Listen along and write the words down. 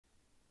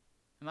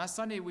And last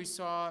Sunday we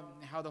saw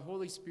how the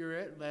Holy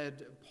Spirit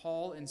led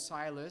Paul and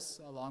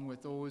Silas, along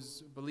with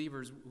those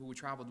believers who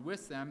traveled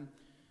with them,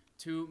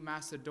 to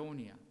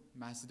Macedonia.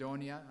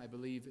 Macedonia, I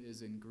believe,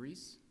 is in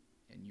Greece,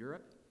 in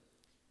Europe,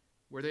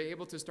 where they're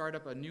able to start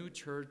up a new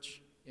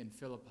church in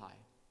Philippi.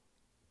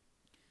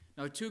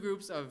 Now, two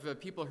groups of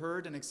people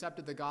heard and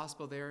accepted the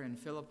gospel there in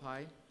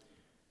Philippi.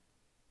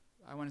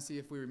 I want to see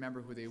if we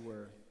remember who they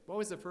were. What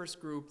was the first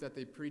group that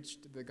they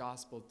preached the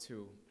gospel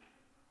to?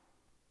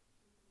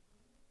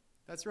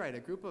 That's right, a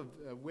group of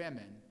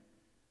women.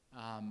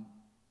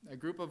 A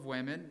group of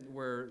women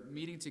were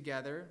meeting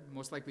together,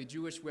 most likely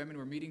Jewish women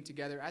were meeting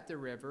together at the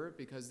river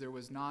because there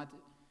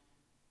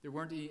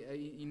weren't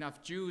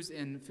enough Jews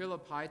in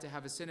Philippi to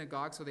have a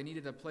synagogue, so they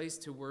needed a place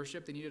to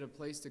worship. They needed a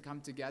place to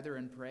come together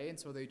and pray, and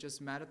so they just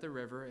met at the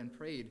river and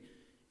prayed.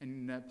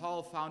 And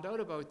Paul found out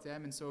about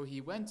them, and so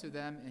he went to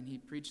them and he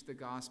preached the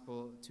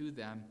gospel to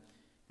them,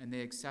 and they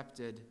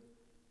accepted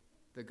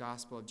the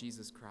gospel of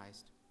Jesus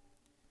Christ.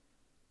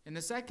 And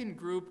the second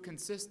group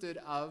consisted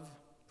of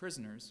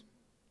prisoners.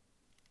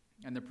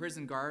 And the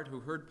prison guard who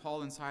heard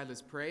Paul and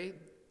Silas pray,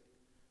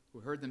 who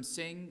heard them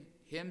sing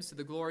hymns to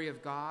the glory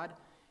of God,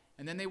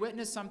 and then they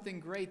witnessed something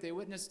great. They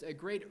witnessed a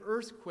great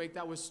earthquake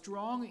that was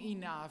strong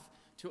enough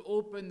to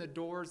open the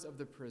doors of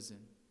the prison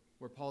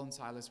where Paul and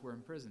Silas were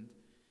imprisoned.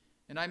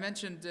 And I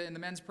mentioned in the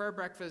men's prayer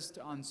breakfast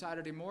on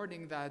Saturday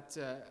morning that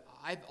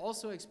I've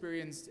also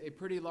experienced a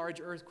pretty large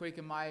earthquake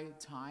in my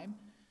time.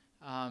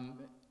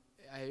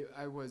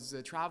 I was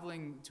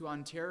traveling to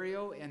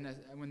Ontario, and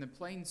when the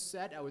plane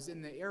set, I was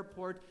in the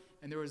airport,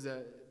 and there was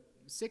a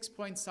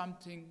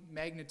 6-point-something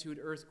magnitude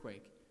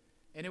earthquake.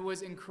 And it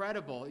was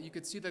incredible. You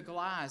could see the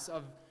glass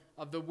of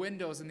the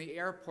windows in the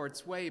airport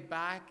sway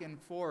back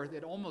and forth.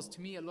 It almost,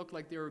 to me, it looked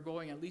like they were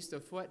going at least a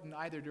foot in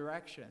either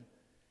direction.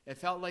 It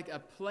felt like a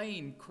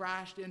plane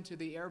crashed into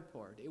the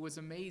airport. It was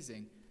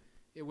amazing.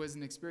 It was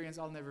an experience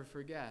I'll never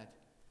forget.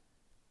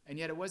 And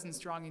yet it wasn't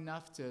strong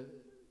enough to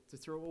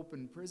throw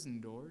open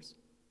prison doors.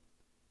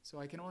 So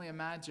I can only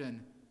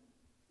imagine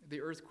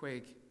the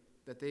earthquake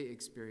that they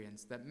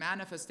experienced, that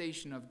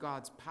manifestation of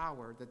God's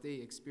power that they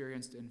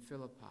experienced in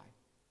Philippi.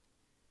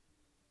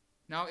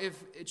 Now,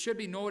 if it should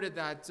be noted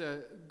that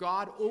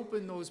God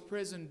opened those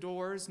prison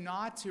doors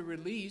not to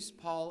release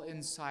Paul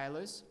and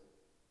Silas,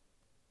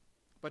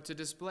 but to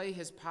display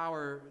his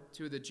power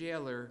to the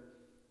jailer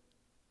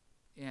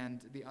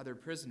and the other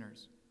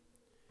prisoners.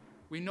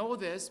 We know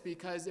this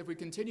because if we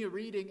continue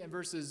reading in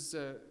verses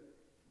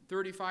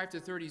 35 to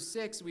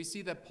 36, we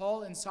see that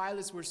Paul and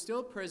Silas were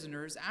still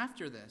prisoners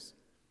after this.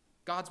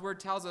 God's word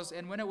tells us,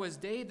 and when it was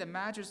day, the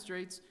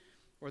magistrates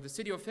or the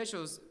city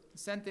officials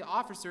sent the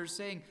officers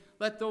saying,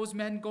 "Let those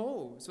men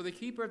go." So the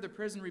keeper of the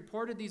prison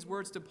reported these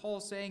words to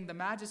Paul, saying, "The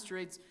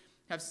magistrates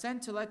have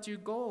sent to let you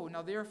go.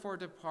 Now therefore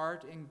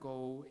depart and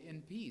go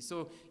in peace."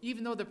 So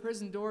even though the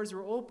prison doors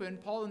were open,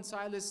 Paul and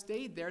Silas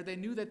stayed there. They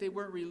knew that they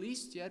weren't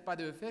released yet by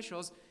the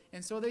officials,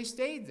 and so they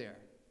stayed there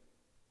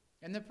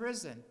in the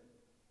prison.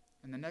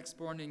 And the next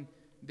morning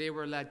they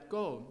were let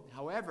go.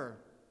 However,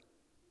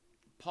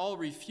 Paul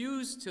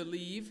refused to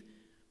leave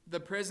the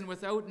prison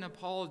without an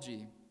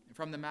apology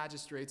from the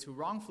magistrates who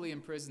wrongfully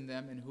imprisoned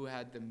them and who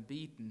had them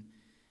beaten.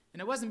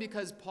 And it wasn't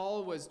because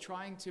Paul was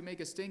trying to make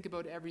a stink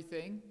about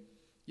everything.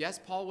 Yes,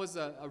 Paul was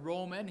a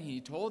Roman.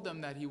 He told them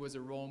that he was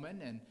a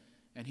Roman,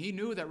 and he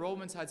knew that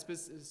Romans had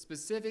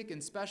specific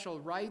and special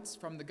rights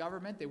from the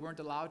government. They weren't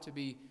allowed to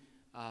be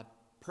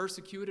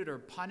persecuted or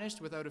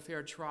punished without a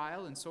fair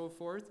trial and so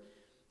forth.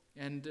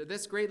 And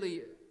this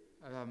greatly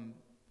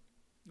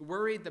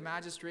worried the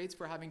magistrates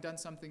for having done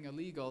something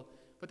illegal.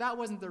 But that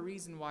wasn't the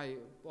reason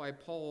why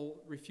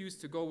Paul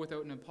refused to go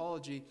without an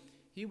apology.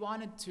 He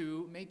wanted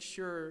to make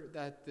sure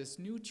that this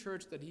new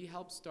church that he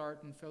helped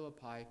start in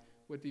Philippi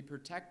would be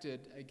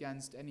protected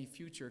against any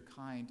future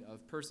kind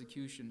of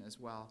persecution as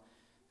well.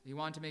 He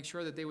wanted to make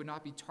sure that they would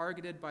not be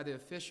targeted by the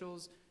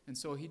officials, and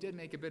so he did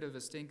make a bit of a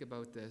stink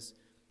about this,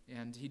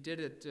 and he did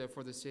it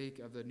for the sake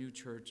of the new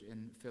church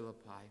in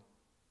Philippi.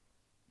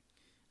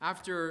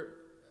 After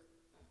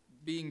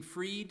being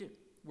freed,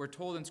 we're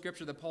told in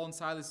Scripture that Paul and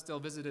Silas still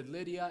visited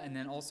Lydia and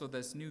then also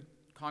this new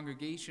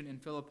congregation in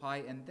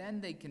Philippi, and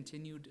then they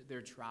continued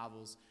their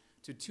travels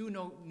to two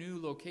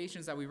new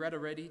locations that we read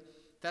already,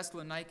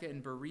 Thessalonica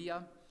and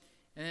Berea.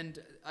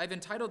 And I've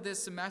entitled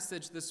this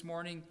message this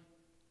morning,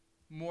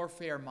 More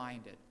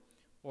Fair-Minded,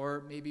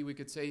 or maybe we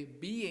could say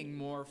Being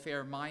More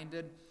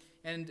Fair-Minded.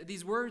 And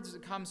these words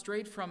come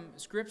straight from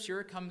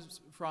Scripture. It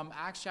comes from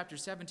Acts chapter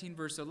 17,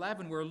 verse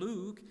 11, where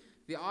Luke,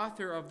 the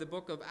author of the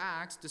book of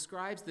Acts,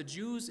 describes the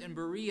Jews in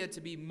Berea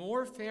to be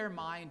more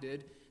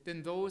fair-minded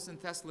than those in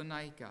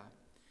Thessalonica.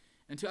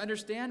 And to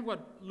understand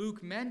what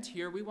Luke meant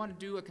here, we want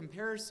to do a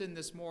comparison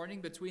this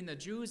morning between the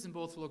Jews in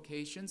both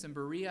locations, in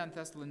Berea and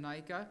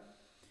Thessalonica,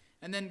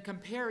 and then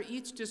compare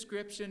each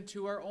description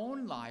to our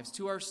own lives,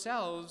 to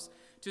ourselves,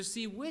 to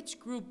see which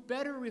group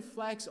better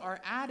reflects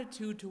our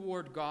attitude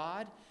toward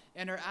God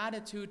and our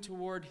attitude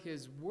toward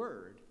His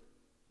Word.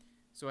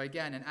 So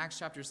again, in Acts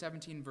chapter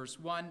 17, verse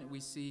 1, we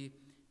see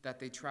that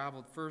they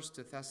traveled first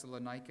to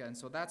Thessalonica. And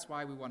so that's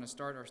why we want to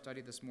start our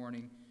study this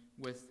morning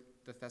with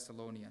the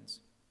Thessalonians.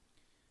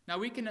 Now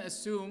we can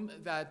assume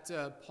that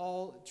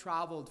Paul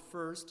traveled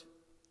first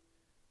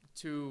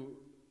to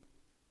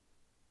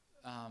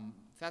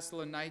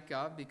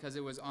Thessalonica because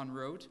it was en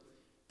route.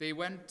 They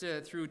went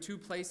through two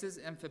places,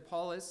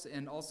 Amphipolis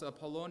and also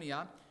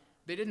Apollonia.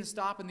 They didn't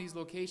stop in these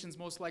locations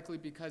most likely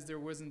because there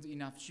wasn't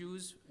enough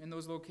Jews in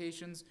those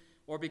locations,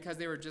 or because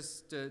they were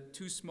just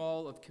too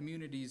small of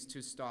communities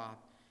to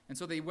stop. And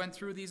so they went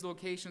through these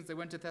locations. They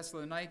went to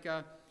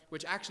Thessalonica,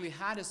 which actually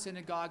had a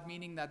synagogue,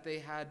 meaning that they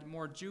had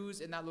more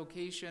Jews in that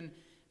location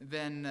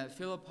than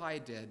Philippi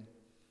did.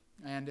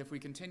 And if we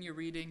continue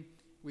reading,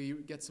 we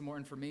get some more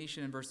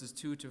information in verses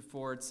 2 to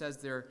 4. It says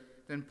there,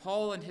 "Then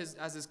Paul,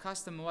 as his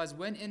custom was,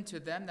 went into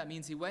them." That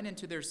means he went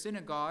into their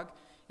synagogue.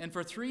 "And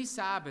for 3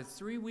 Sabbaths,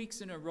 3 weeks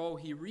in a row,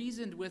 he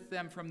reasoned with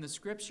them from the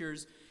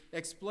Scriptures,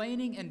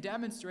 explaining and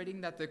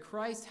demonstrating that the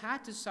Christ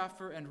had to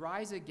suffer and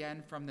rise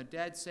again from the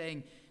dead,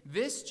 saying,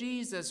 'This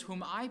Jesus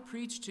whom I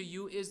preach to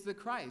you is the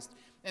Christ.'"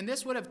 And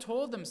this would have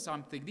told them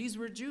something. These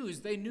were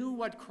Jews. They knew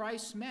what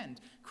Christ meant.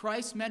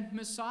 Christ meant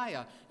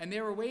Messiah. And they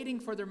were waiting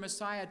for their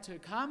Messiah to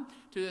come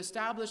to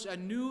establish a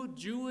new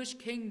Jewish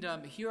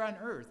kingdom here on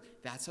earth.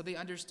 That's how they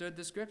understood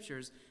the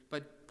Scriptures.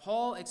 But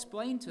Paul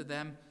explained to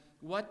them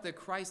what the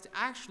Christ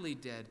actually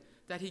did,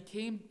 that he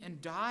came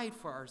and died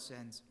for our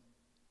sins.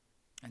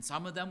 And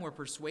some of them were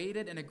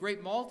persuaded, and a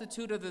great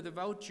multitude of the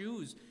devout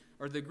Jews,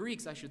 or the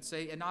Greeks, I should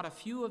say, and not a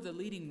few of the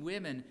leading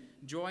women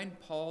joined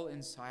Paul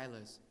and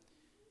Silas.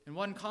 And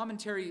one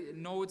commentary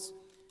notes,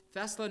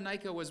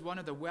 Thessalonica was one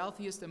of the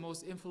wealthiest and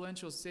most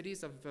influential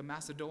cities of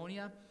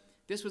Macedonia.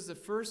 This was the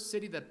first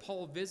city that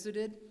Paul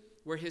visited,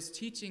 where his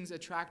teachings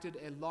attracted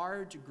a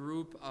large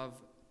group of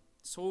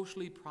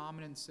socially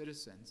prominent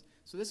citizens.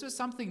 So this was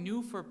something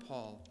new for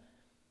Paul.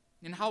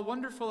 And how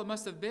wonderful it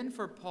must have been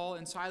for Paul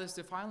and Silas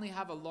to finally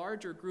have a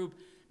larger group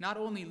not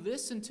only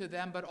listen to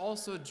them, but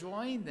also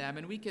join them.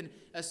 And we can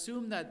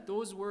assume that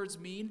those words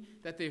mean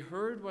that they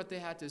heard what they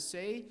had to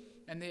say,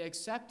 and they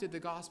accepted the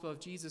gospel of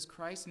Jesus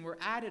Christ and were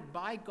added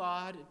by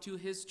God to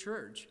his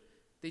church.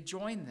 They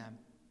joined them.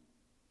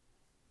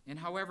 And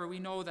however, we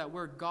know that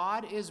where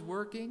God is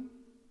working,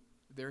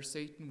 there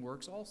Satan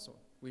works also.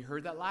 We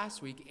heard that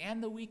last week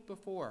and the week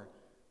before,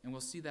 and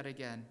we'll see that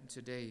again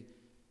today.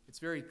 It's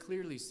very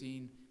clearly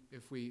seen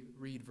if we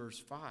read verse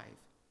 5.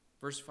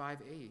 Verse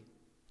 5a.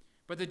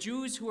 "But the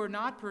Jews who were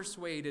not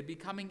persuaded,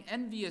 becoming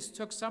envious,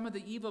 took some of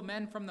the evil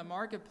men from the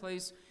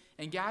marketplace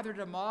and gathered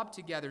a mob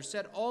together,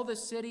 set all the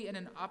city in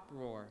an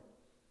uproar."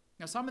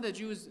 Now some of the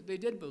Jews, they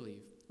did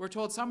believe. We're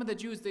told some of the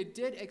Jews, they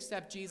did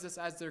accept Jesus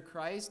as their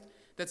Christ,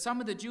 that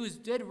some of the Jews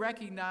did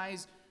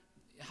recognize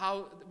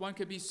how one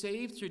could be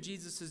saved through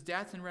Jesus'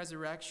 death and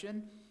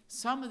resurrection.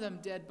 Some of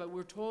them did, but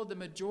we're told the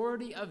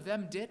majority of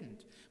them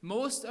didn't.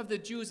 Most of the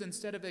Jews,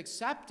 instead of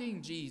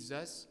accepting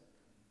Jesus,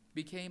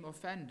 became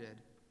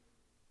offended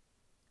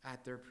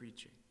at their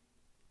preaching.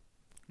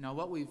 Now,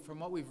 from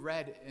what we've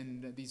read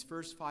in these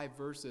first 5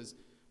 verses,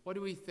 what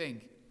do we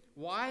think?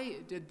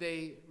 Why did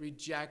they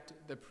reject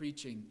the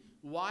preaching?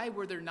 Why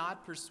were they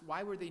not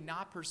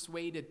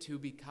persuaded to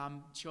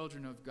become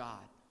children of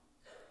God?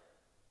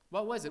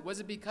 What was it? Was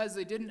it because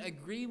they didn't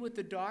agree with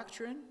the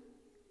doctrine?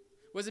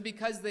 Was it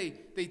because they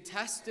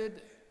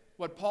tested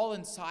what Paul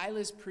and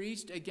Silas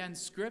preached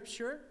against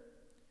Scripture?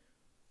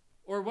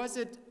 Or was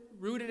it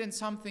rooted in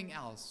something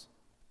else?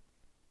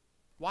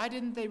 Why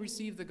didn't they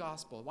receive the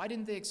gospel? Why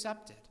didn't they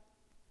accept it?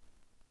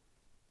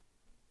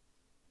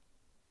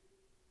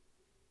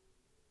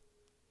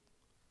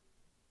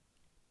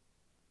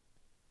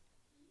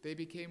 They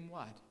became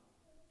what?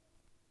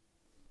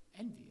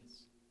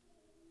 Envious.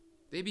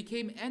 They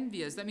became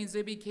envious. That means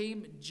they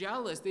became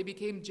jealous. They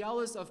became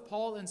jealous of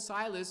Paul and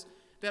Silas,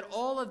 that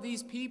all of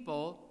these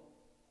people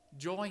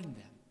joined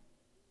them.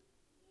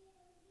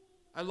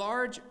 A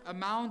large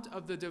amount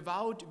of the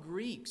devout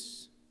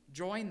Greeks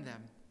joined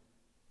them.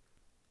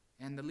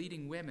 And the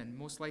leading women,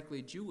 most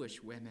likely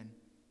Jewish women,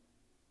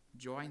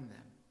 joined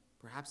them.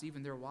 Perhaps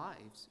even their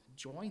wives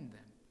joined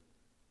them.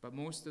 But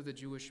most of the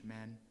Jewish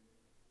men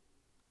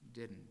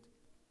didn't.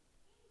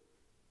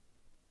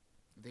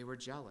 They were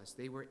jealous.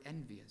 They were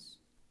envious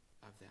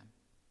of them.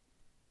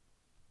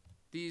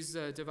 These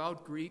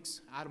devout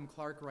Greeks, Adam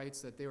Clark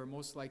writes that they were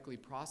most likely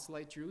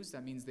proselyte Jews.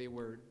 That means they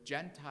were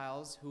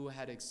Gentiles who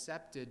had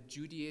accepted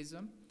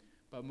Judaism,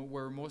 but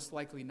were most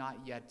likely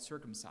not yet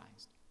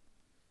circumcised.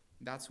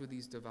 That's who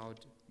these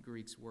devout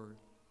Greeks were.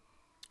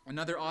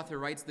 Another author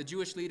writes, the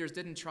Jewish leaders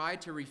didn't try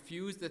to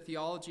refuse the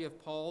theology of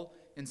Paul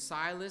and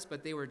Silas,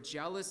 but they were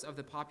jealous of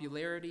the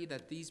popularity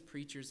that these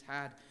preachers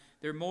had.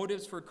 Their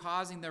motives for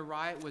causing the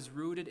riot was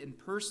rooted in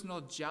personal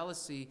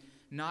jealousy,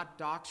 not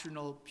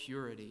doctrinal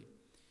purity.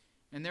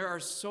 And there are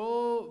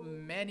so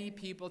many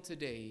people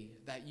today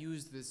that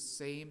use this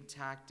same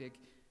tactic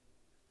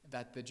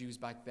that the Jews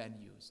back then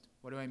used.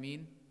 What do I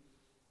mean?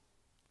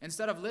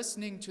 Instead of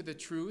listening to the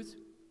truth,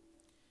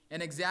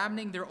 and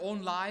examining their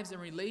own lives in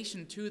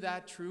relation to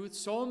that truth.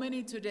 So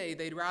many today,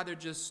 they'd rather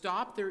just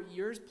stop their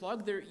ears,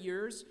 plug their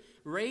ears,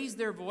 raise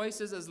their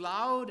voices as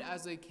loud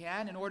as they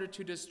can in order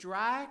to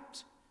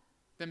distract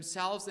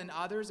themselves and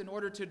others, in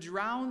order to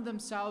drown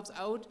themselves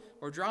out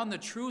or drown the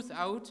truth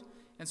out,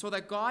 and so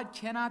that God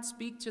cannot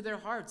speak to their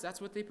hearts.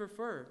 That's what they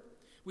prefer.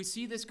 We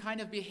see this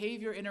kind of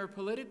behavior in our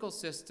political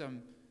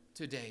system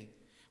today,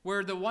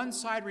 where the one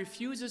side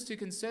refuses to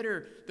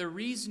consider the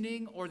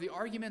reasoning or the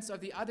arguments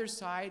of the other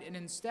side, and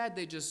instead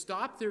they just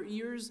stop their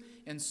ears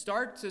and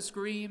start to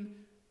scream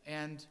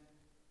and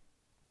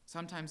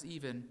sometimes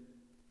even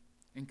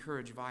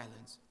encourage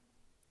violence.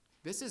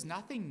 This is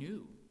nothing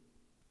new.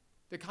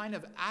 The kind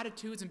of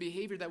attitudes and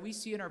behavior that we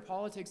see in our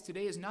politics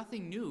today is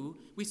nothing new.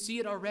 We see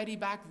it already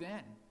back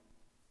then.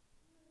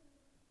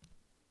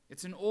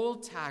 It's an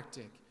old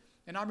tactic.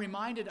 And I'm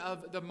reminded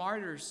of the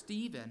martyr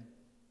Stephen,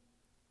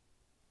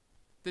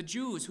 the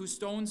Jews who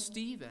stoned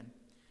Stephen.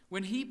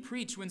 When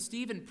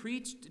Stephen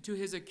preached to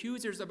his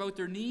accusers about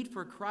their need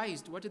for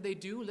Christ, what did they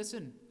do?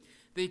 Listen.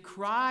 They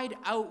cried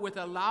out with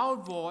a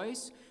loud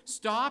voice,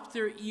 stopped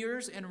their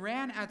ears, and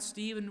ran at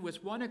Stephen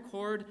with one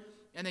accord,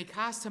 and they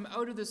cast him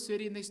out of the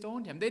city and they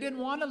stoned him. They didn't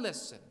want to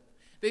listen.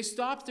 They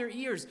stopped their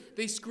ears.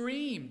 They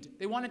screamed.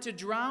 They wanted to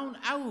drown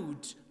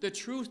out the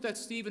truth that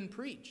Stephen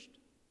preached.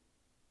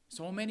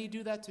 So many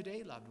do that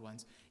today, loved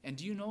ones. And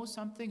do you know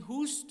something?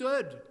 Who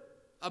stood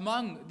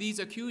among these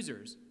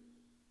accusers?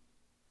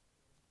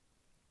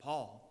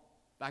 Paul.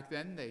 Back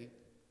then they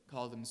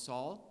called him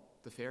Saul,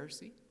 the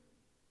Pharisee.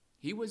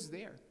 He was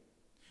there.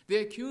 The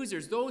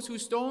accusers, those who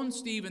stoned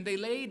Stephen, they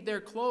laid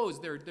their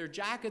clothes, their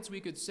jackets, we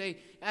could say,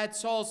 at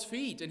Saul's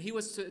feet. And he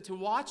was to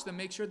watch them,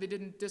 make sure they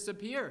didn't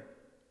disappear.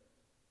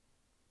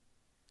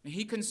 And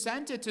he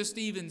consented to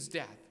Stephen's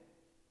death.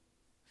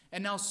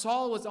 And now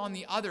Saul was on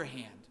the other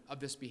hand of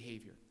this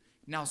behavior.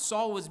 Now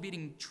Saul was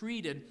being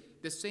treated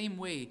the same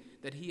way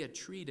that he had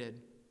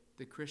treated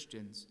the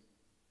Christians.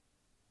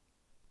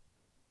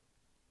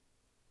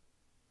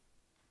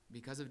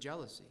 Because of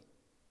jealousy.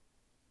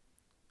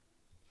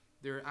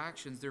 Their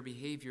actions, their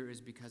behavior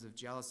is because of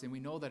jealousy. And we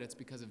know that it's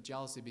because of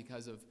jealousy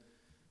because of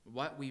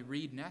what we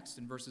read next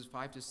in verses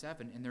 5 to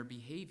 7 in their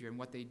behavior and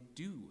what they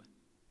do.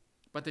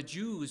 But the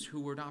Jews who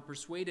were not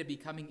persuaded,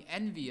 becoming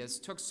envious,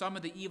 took some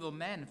of the evil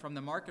men from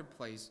the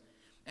marketplace,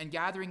 and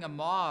gathering a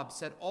mob,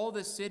 set all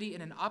the city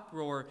in an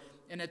uproar,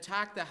 and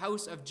attacked the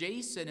house of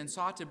Jason, and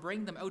sought to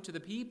bring them out to the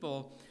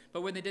people.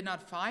 But when they did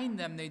not find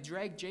them, they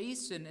dragged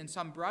Jason and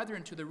some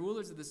brethren to the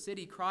rulers of the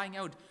city, crying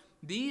out,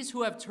 "These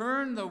who have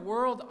turned the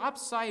world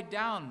upside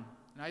down,"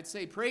 and I'd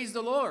say, praise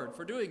the Lord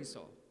for doing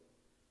so,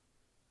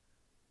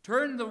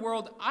 "turned the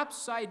world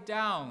upside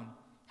down,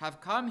 have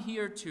come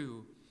here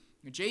too."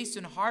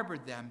 Jason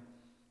harbored them,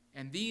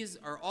 and these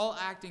are all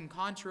acting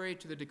contrary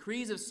to the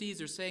decrees of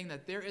Caesar, saying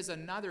that there is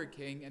another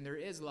king, and there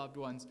is, loved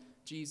ones,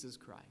 Jesus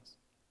Christ.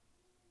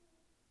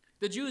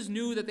 The Jews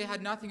knew that they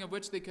had nothing of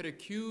which they could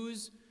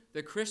accuse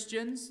the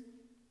Christians,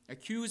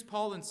 accuse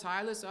Paul and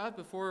Silas of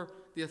before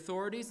the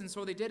authorities, and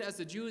so they did as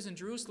the Jews in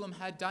Jerusalem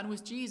had done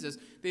with Jesus.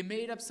 They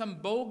made up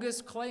some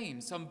bogus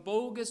claims, some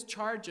bogus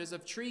charges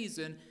of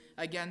treason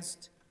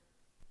against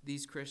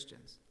these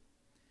Christians.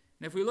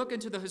 And if we look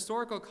into the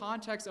historical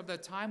context of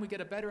that time, we get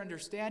a better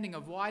understanding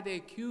of why they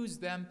accused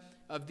them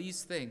of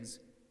these things.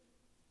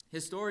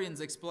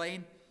 Historians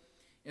explain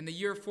in the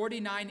year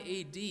 49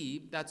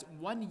 AD, that's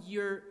 1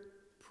 year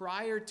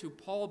prior to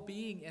Paul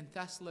being in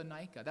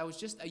Thessalonica. That was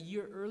just a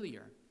year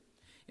earlier.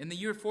 In the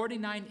year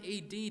 49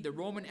 AD, the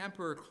Roman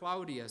Emperor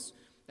Claudius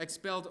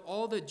expelled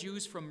all the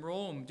Jews from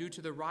Rome due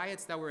to the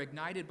riots that were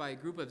ignited by a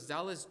group of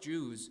zealous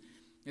Jews.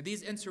 And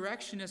these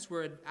insurrectionists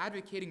were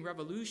advocating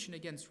revolution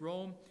against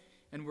Rome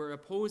and were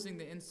opposing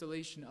the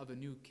installation of a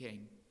new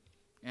king.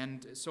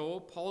 And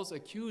so Paul's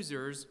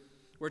accusers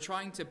were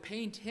trying to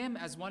paint him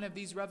as one of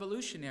these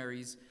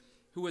revolutionaries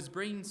who was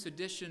bringing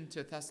sedition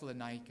to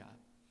Thessalonica.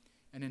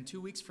 And in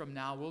 2 weeks from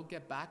now, we'll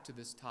get back to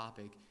this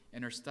topic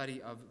in our study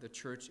of the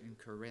church in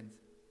Corinth.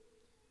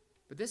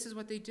 But this is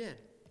what they did.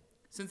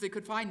 Since they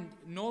could find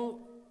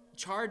no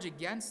charge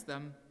against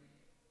them,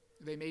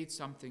 they made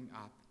something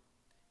up.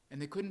 And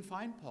they couldn't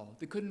find Paul.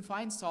 They couldn't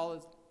find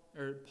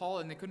Paul,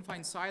 and they couldn't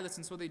find Silas,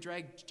 and so they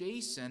dragged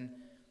Jason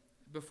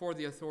before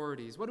the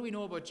authorities. What do we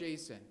know about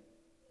Jason?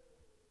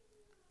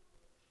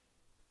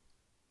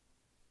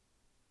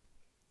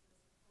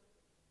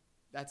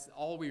 That's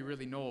all we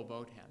really know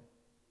about him.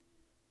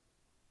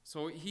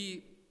 So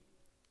he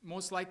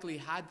most likely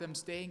had them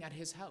staying at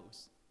his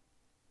house.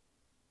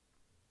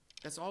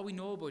 That's all we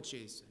know about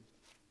Jason.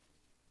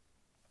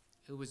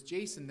 It was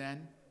Jason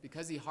then,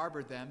 because he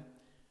harbored them,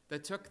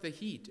 that took the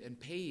heat and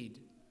paid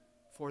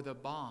for the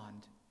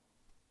bond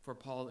for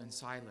Paul and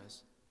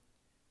Silas.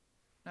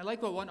 And I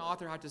like what one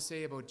author had to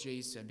say about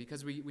Jason,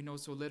 because we know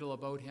so little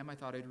about him. I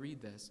thought I'd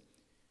read this.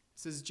 It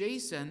says,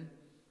 Jason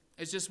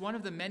is just one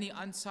of the many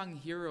unsung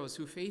heroes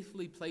who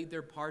faithfully played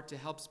their part to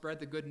help spread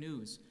the good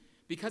news.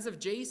 Because of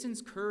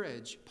Jason's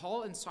courage,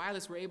 Paul and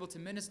Silas were able to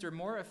minister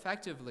more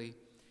effectively.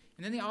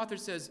 And then the author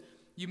says,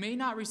 you may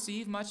not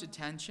receive much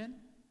attention,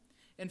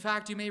 In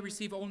fact, you may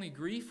receive only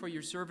grief for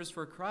your service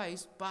for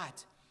Christ,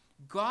 but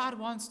God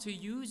wants to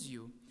use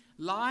you.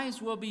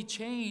 Lives will be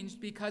changed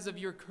because of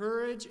your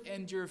courage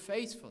and your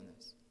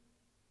faithfulness.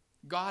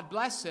 God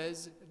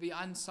blesses the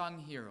unsung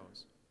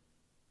heroes.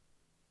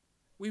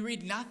 We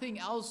read nothing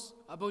else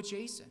about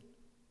Jason,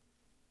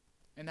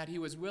 and that he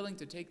was willing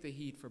to take the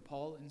heat for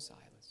Paul and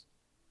Silas,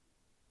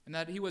 and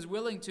that he was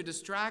willing to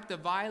distract a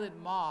violent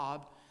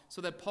mob so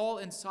that Paul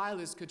and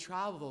Silas could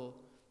travel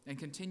and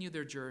continue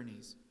their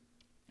journeys.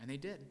 And they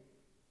did.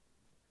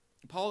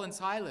 Paul and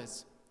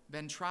Silas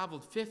then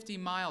traveled 50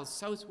 miles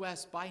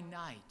southwest by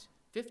night,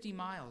 50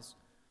 miles,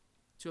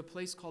 to a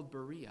place called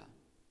Berea.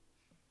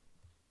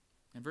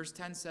 And verse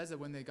 10 says that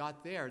when they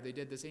got there, they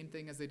did the same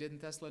thing as they did in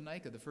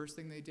Thessalonica. The first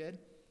thing they did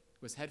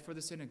was head for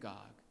the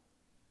synagogue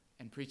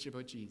and preach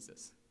about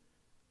Jesus.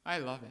 I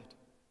love it.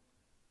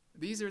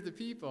 These are the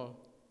people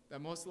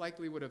that most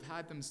likely would have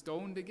had them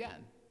stoned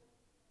again,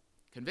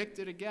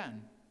 convicted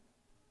again.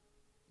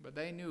 But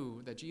they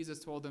knew that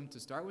Jesus told them to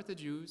start with the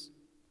Jews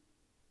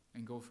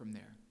and go from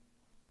there.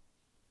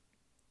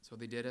 So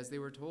they did as they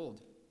were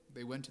told.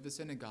 They went to the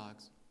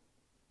synagogues.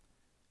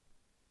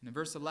 And in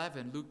verse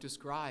 11, Luke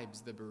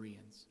describes the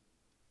Bereans.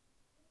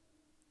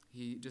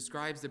 He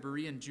describes the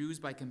Berean Jews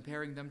by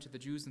comparing them to the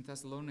Jews in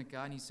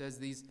Thessalonica, and he says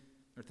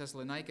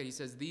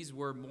these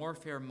were more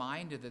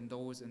fair-minded than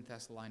those in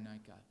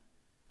Thessalonica.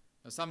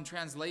 Now, some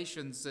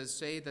translations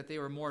say that they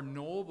were more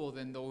noble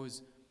than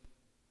those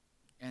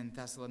in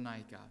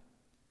Thessalonica.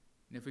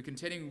 And if we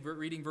continue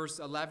reading verse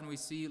 11, we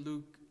see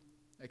Luke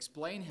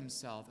explain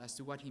himself as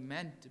to what he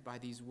meant by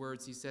these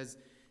words. He says,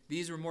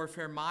 these were more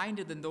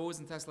fair-minded than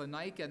those in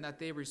Thessalonica, and that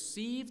they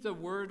received the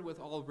word with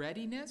all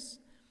readiness,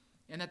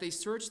 and that they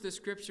searched the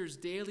scriptures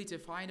daily to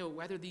find out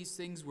whether these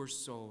things were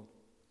so.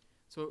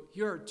 So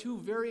here are two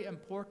very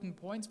important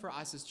points for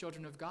us as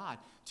children of God,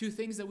 two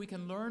things that we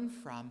can learn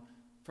from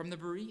the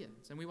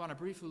Bereans, and we want to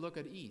briefly look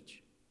at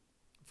each.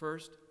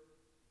 First,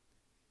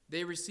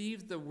 they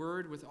received the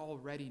word with all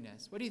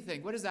readiness. What do you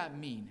think? What does that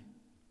mean?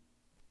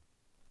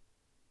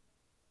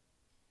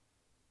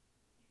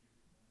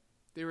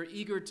 They were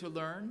eager to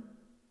learn.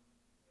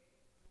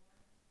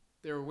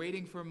 They were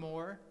waiting for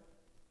more.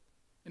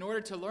 In order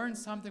to learn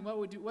something,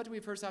 what do we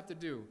first have to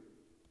do?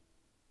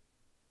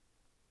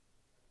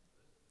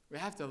 We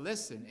have to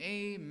listen.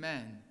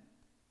 Amen.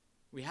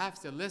 We have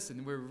to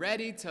listen. We're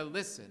ready to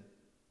listen.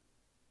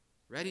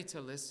 Ready to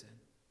listen.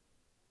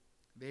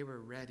 They were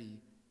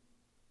ready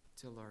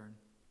to learn.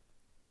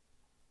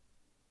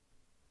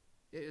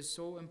 It is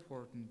so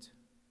important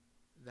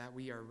that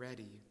we are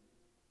ready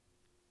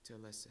to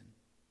listen.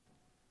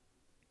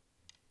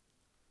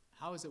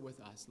 How is it with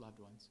us, loved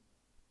ones?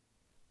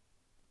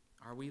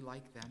 Are we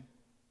like them?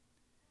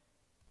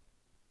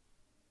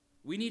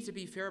 We need to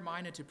be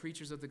fair-minded to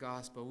preachers of the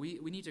gospel. We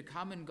need to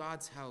come in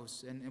God's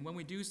house, and when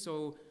we do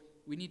so,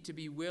 we need to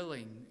be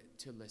willing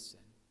to listen.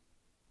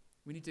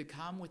 We need to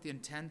come with the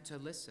intent to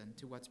listen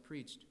to what's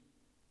preached.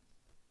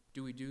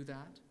 Do we do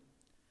that?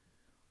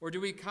 Or do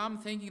we come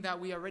thinking that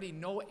we already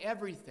know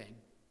everything?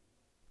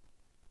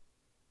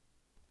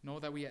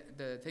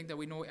 Think that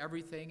we know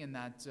everything and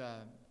that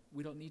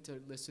we don't need to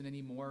listen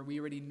anymore. We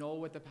already know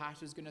what the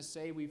pastor's going to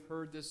say. We've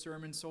heard this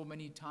sermon so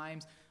many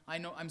times. I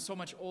know I'm so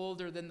much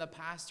older than the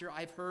pastor.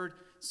 I've heard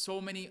so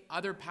many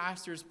other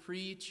pastors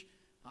preach.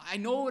 I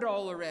know it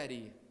all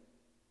already.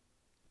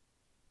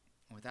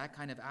 With that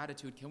kind of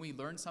attitude, can we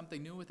learn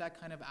something new with that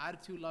kind of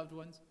attitude, loved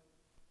ones?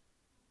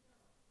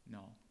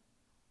 No.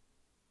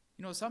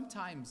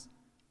 Sometimes,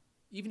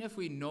 even if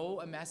we know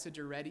a message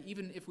already,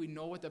 even if we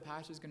know what the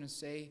pastor's going to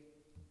say,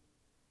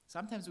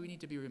 sometimes we need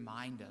to be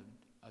reminded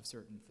of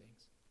certain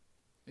things.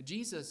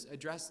 Jesus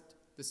addressed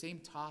the same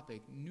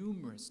topic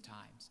numerous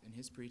times in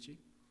his preaching,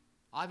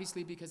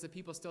 obviously because the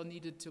people still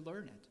needed to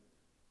learn it,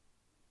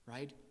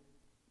 right?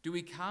 Do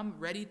we come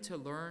ready to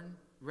learn,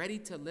 ready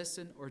to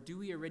listen, or do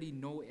we already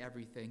know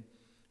everything?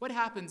 What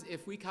happens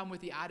if we come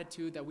with the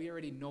attitude that we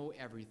already know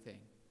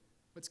everything?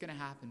 What's going to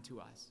happen to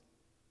us?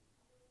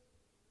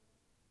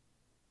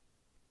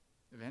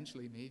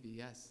 Eventually, maybe,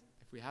 yes,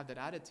 if we have that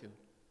attitude.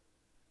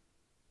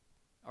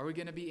 Are we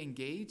going to be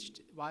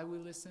engaged while we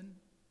listen?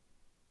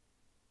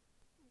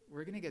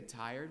 We're going to get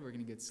tired. We're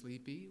going to get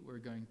sleepy. We're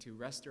going to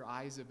rest our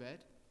eyes a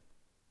bit.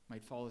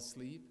 Might fall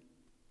asleep.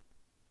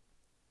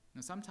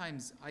 Now,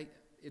 sometimes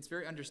it's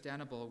very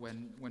understandable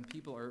when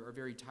people are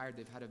very tired.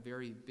 They've had a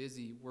very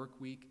busy work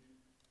week.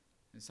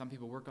 And some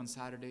people work on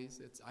Saturdays.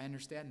 I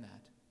understand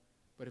that.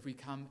 But if we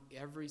come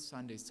every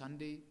Sunday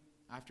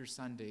after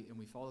Sunday, and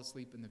we fall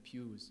asleep in the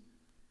pews,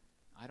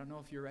 I don't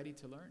know if you're ready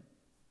to learn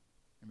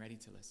and ready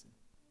to listen.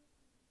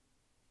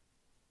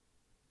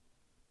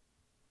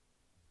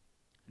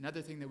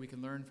 Another thing that we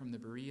can learn from the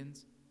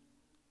Bereans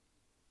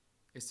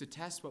is to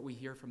test what we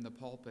hear from the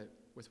pulpit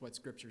with what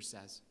Scripture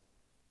says.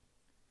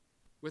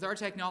 With our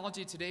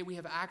technology today, we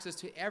have access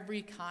to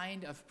every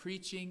kind of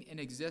preaching in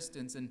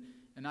existence. And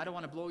I don't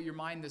want to blow your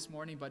mind this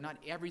morning, but not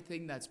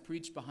everything that's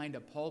preached behind a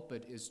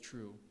pulpit is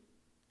true.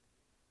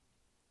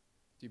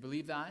 Do you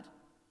believe that?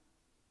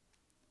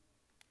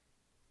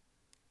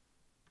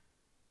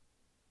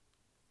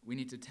 We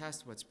need to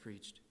test what's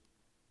preached.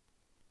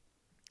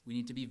 We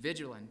need to be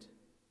vigilant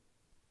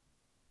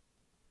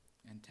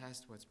and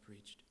test what's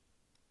preached.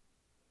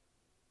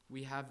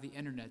 We have the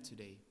internet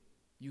today,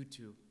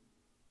 YouTube,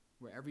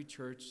 where every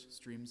church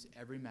streams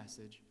every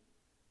message,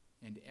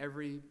 and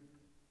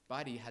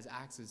everybody has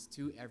access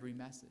to every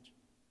message.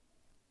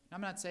 And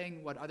I'm not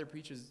saying what other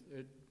preachers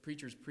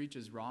preach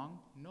is wrong.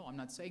 No, I'm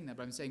not saying that,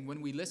 but I'm saying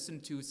when we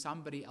listen to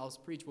somebody else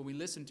preach, when we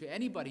listen to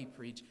anybody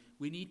preach,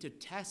 we need to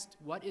test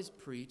what is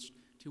preached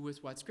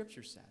with what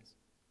Scripture says,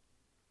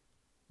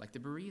 like the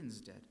Bereans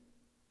did.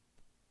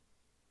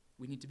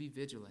 We need to be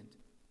vigilant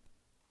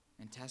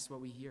and test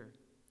what we hear.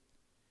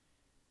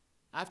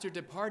 After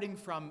departing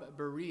from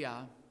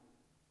Berea,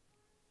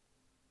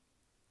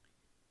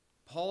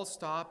 Paul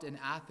stopped in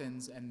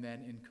Athens and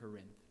then in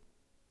Corinth.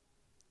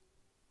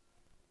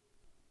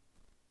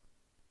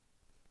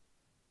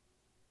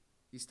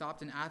 He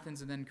stopped in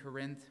Athens and then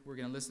Corinth. We're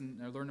going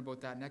to learn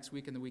about that next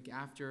week and the week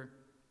after.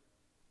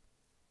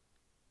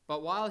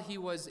 But while he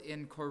was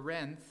in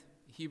Corinth,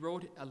 he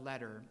wrote a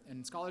letter,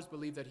 and scholars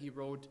believe that he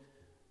wrote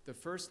the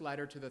first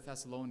letter to the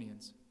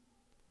Thessalonians.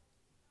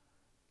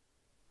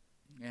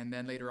 And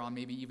then later on,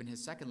 maybe even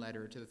his second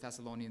letter to the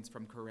Thessalonians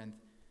from Corinth.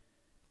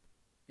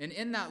 And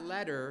in that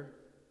letter,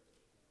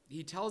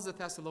 he tells the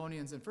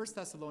Thessalonians in 1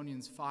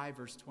 Thessalonians 5,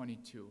 verse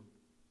 22.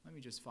 Let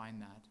me just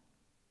find that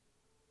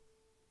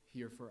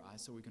here for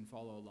us so we can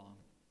follow along.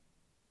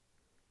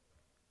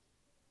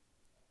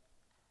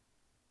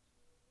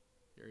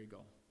 Here you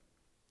go.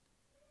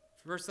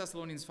 1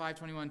 Thessalonians 5,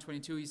 21 and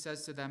 22, he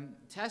says to them,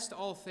 "Test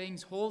all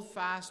things, hold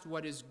fast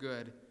what is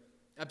good.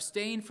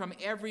 Abstain from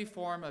every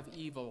form of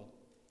evil."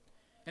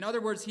 In other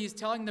words, he's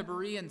telling the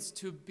Bereans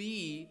to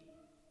be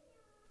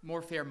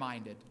more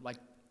fair-minded,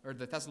 or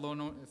the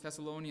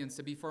Thessalonians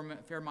to be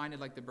fair-minded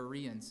like the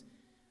Bereans,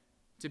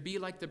 to be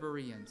like the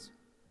Bereans.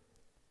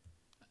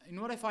 You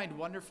know what I find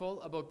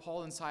wonderful about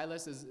Paul and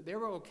Silas is they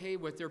were okay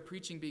with their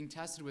preaching being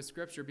tested with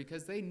Scripture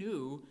because they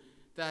knew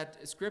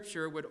that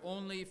Scripture would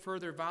only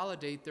further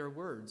validate their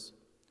words.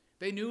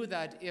 They knew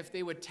that if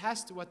they would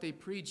test what they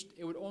preached,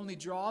 it would only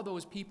draw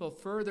those people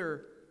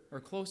further or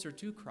closer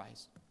to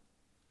Christ.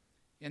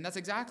 And that's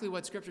exactly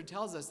what Scripture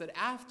tells us, that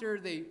after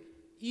they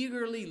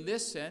eagerly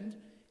listened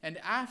and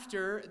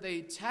after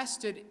they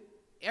tested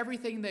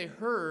everything they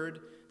heard,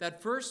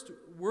 that first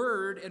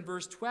word in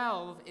verse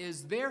 12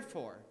 is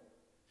therefore.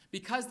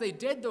 Because they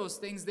did those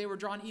things, they were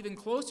drawn even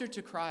closer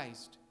to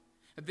Christ.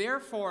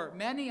 Therefore,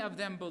 many of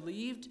them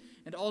believed,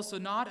 and also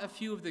not a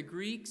few of the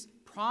Greeks,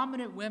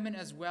 prominent women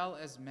as well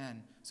as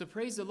men. So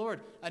praise the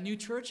Lord, a new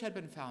church had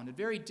been founded,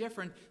 very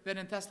different than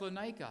in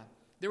Thessalonica.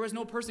 There was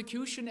no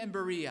persecution in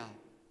Berea.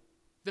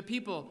 The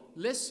people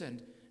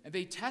listened, and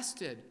they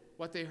tested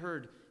what they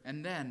heard,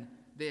 and then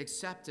they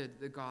accepted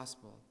the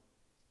gospel.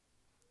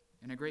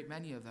 And a great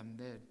many of them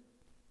did.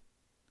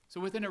 So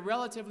within a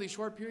relatively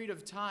short period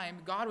of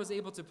time, God was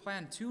able to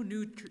plant two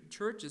new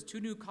churches,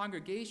 two new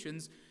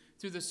congregations,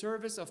 through the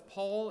service of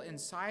Paul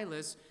and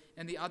Silas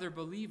and the other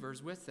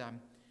believers with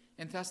them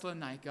in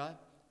Thessalonica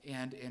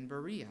and in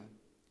Berea.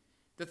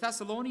 The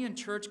Thessalonian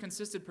church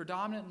consisted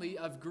predominantly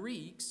of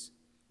Greeks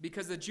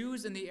because the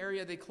Jews in the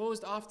area, they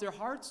closed off their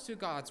hearts to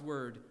God's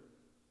word.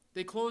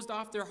 They closed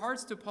off their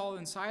hearts to Paul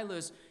and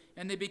Silas,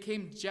 and they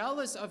became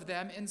jealous of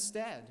them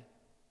instead.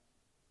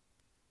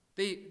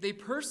 They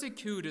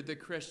persecuted the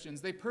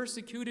Christians. They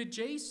persecuted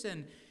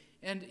Jason.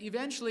 And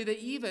eventually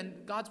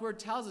God's word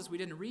tells us, we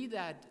didn't read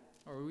that,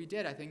 or we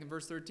did, I think, in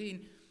verse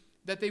 13,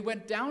 that they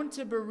went down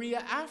to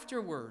Berea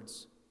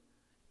afterwards.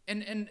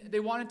 And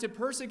they wanted to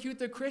persecute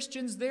the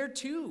Christians there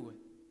too.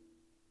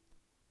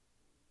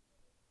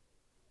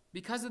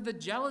 Because of the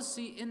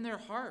jealousy in their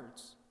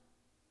hearts.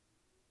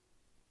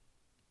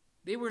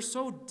 They were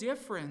so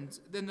different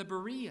than the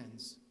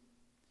Bereans.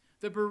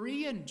 The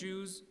Berean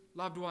Jews,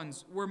 loved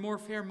ones, were more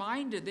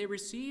fair-minded. They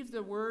received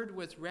the word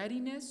with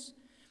readiness,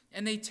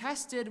 and they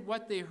tested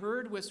what they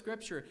heard with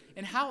Scripture.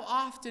 And how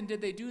often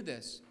did they do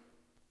this?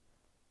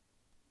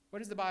 What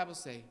does the Bible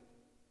say?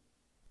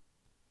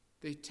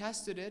 They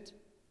tested it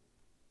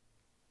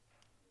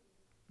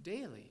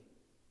daily.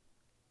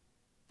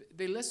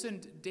 They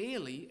listened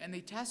daily, and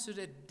they tested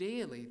it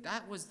daily.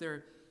 That was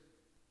their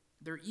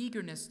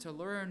eagerness to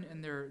learn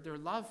and their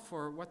love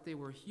for what they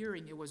were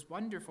hearing. It was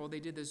wonderful.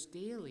 They did this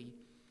daily.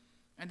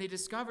 And they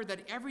discovered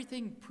that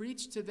everything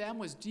preached to them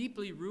was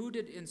deeply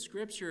rooted in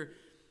Scripture,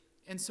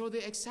 and so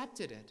they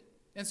accepted it.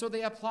 And so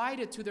they applied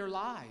it to their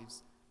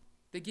lives.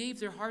 They gave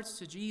their hearts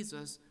to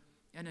Jesus,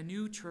 and a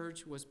new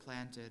church was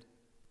planted.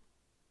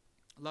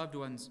 Loved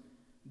ones,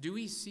 do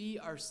we see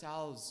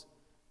ourselves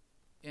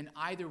in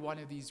either one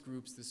of these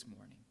groups this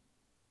morning?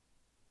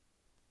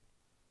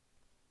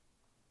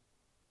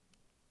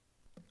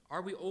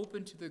 Are we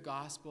open to the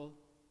gospel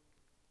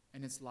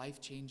and its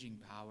life-changing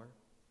power?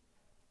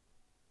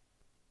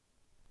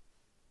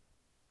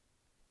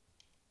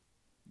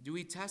 Do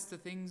we test the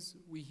things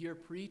we hear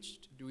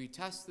preached? Do we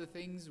test the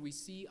things we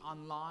see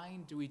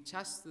online? Do we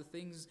test the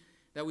things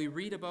that we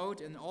read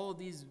about in all of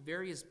these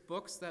various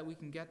books that we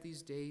can get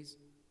these days?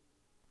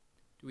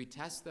 Do we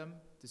test them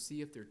to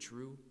see if they're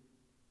true?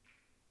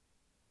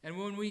 And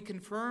when we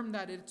confirm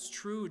that it's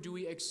true, do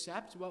we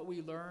accept what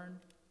we learn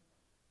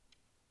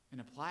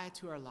and apply it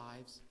to our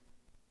lives?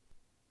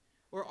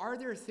 Or are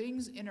there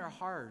things in our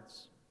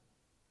hearts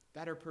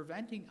that are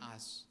preventing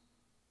us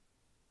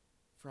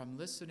from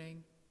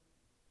listening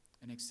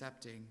and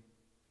accepting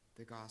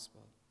the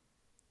gospel?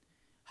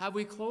 Have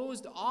we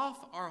closed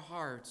off our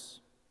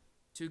hearts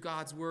to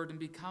God's word and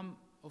become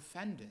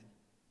offended?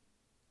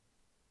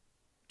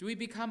 Do we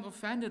become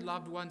offended,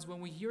 loved ones, when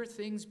we hear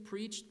things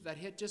preached that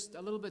hit just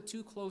a little bit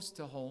too close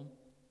to home?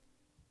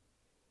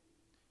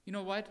 You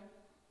know what?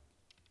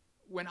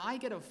 When I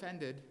get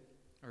offended,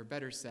 or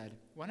better said,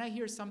 when I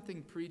hear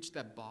something preached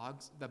that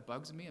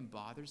bugs me and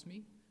bothers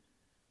me,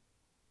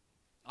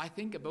 I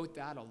think about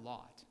that a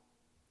lot.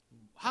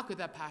 How could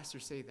that pastor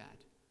say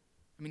that?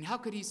 I mean, how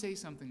could he say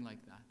something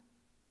like that?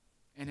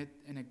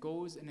 And it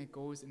goes and it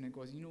goes and it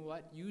goes. You know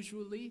what?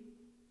 Usually,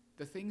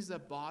 the things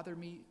that bother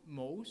me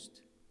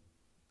most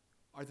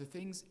are the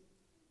things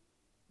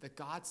that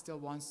God still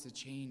wants to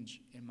change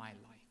in my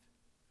life.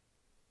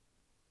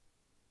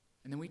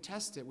 And then we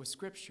test it with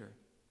Scripture.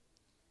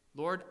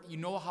 Lord, you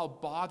know how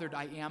bothered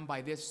I am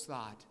by this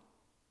thought.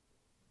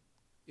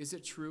 Is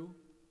it true?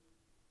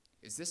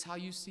 Is this how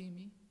you see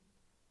me?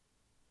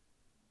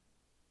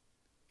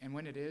 And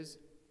when it is,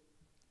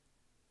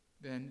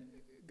 then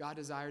God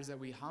desires that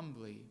we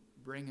humbly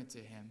bring it to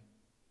him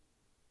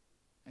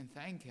and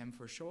thank him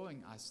for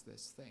showing us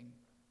this thing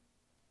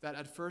that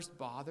at first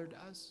bothered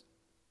us,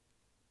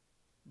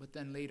 but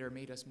then later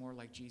made us more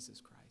like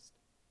Jesus Christ.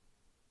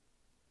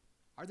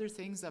 Are there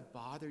things that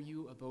bother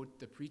you about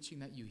the preaching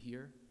that you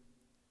hear?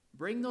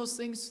 Bring those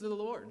things to the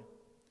Lord.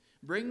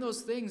 Bring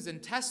those things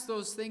and test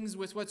those things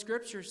with what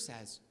Scripture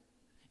says.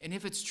 And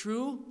if it's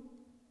true,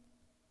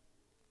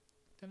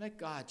 then let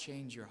God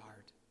change your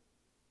heart.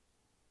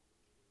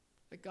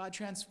 Let God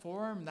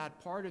transform that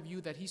part of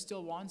you that he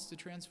still wants to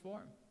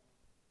transform.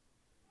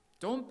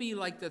 Don't be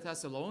like the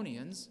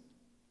Thessalonians,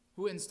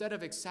 who instead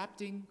of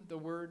accepting the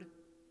word,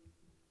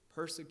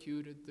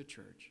 persecuted the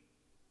church.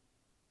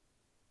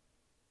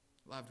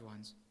 Loved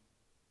ones,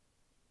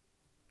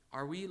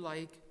 are we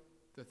like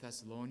the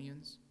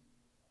Thessalonians,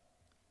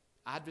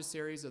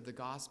 adversaries of the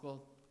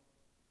gospel,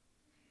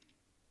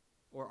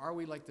 or are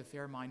we like the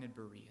fair-minded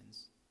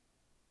Bereans,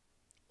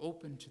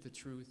 open to the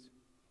truth,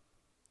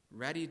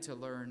 ready to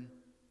learn,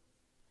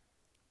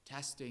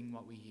 testing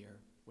what we hear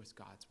with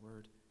God's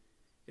word?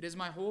 It is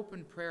my hope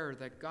and prayer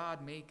that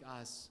God make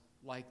us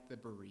like the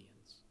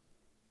Bereans.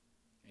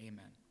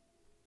 Amen.